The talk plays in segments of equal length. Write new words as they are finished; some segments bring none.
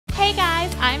Hey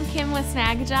guys, I'm Kim with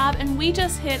Snagajob, and we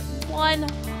just hit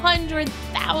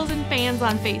 100,000 fans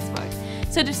on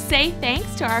Facebook. So to say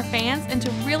thanks to our fans and to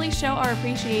really show our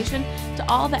appreciation to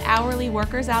all the hourly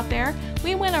workers out there,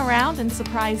 we went around and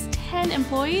surprised 10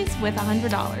 employees with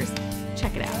 $100.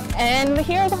 Check it out. And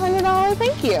here's $100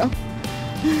 thank you.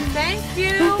 Thank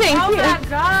you. Thank you. My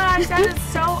gosh, that is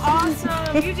so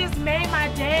awesome. You just made my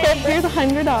day. Here's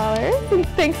 $100, and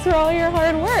thanks for all your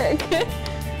hard work.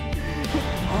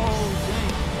 Oh,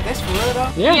 dang. That's for real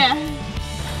though? Yeah.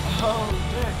 Oh,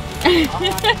 dang.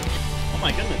 Oh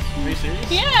my goodness, are you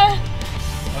serious? Yeah.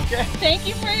 Okay. Thank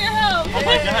you for your help. Oh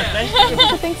my god, thank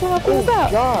you. Thanks for helping us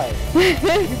out. God,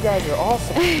 you guys are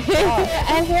awesome. God.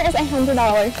 And here is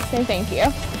 $100 to say thank you.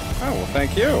 Oh, well,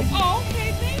 thank you. Oh,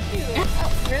 okay, thank you. Oh,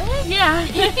 really? Yeah.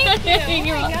 Thank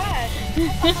you. Oh my God.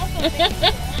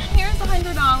 Here's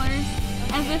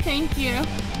 $100 as a thank you.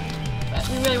 But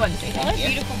we really want to say Y'all are thank you.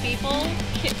 beautiful people.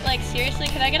 Like, seriously,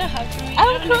 can I get a hug from you? Of I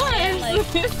don't course. understand,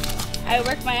 like, I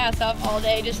work my ass off all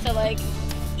day just to, like,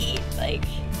 eat. Like,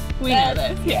 We know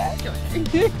this. Yeah.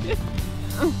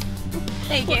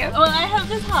 thank you. Well, I hope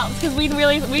this helps because we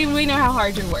know how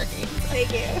hard you're working.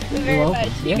 Thank you very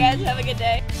much. You guys have a good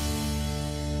day.